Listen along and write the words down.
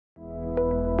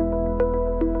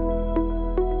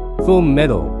Foam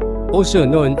metal, also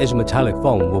known as metallic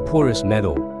foam or porous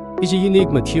metal, is a unique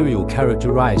material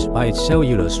characterized by its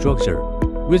cellular structure,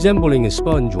 resembling a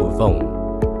sponge or foam.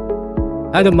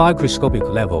 At a microscopic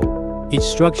level, its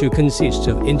structure consists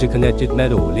of interconnected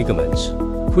metal ligaments,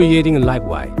 creating a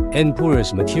lightweight and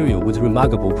porous material with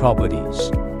remarkable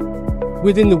properties.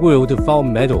 Within the world of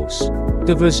foam metals,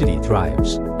 diversity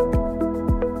thrives.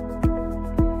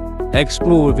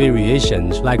 Explore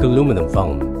variations like aluminum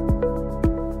foam,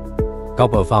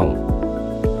 copper foam,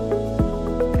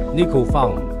 nickel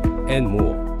foam, and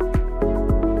more.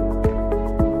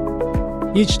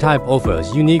 Each type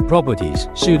offers unique properties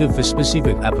suited for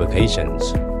specific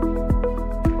applications.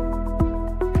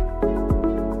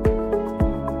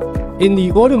 In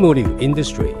the automotive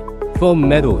industry, foam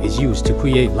metal is used to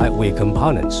create lightweight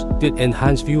components that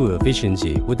enhance fuel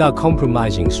efficiency without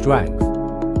compromising strength.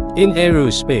 In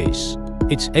aerospace,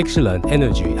 its excellent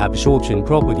energy absorption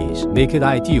properties make it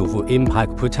ideal for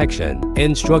impact protection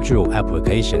and structural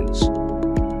applications.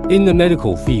 In the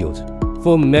medical field,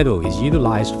 foam metal is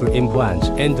utilized for implants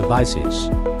and devices,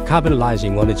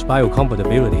 capitalizing on its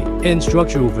biocompatibility and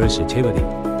structural versatility.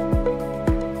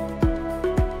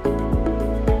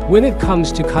 When it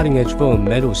comes to cutting-edge foam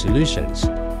metal solutions,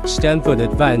 Stanford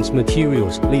Advanced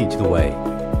Materials leads the way.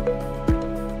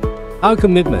 Our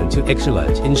commitment to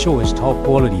excellence ensures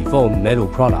top-quality foam metal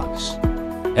products.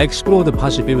 Explore the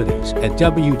possibilities at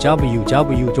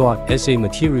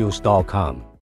www.samaterials.com.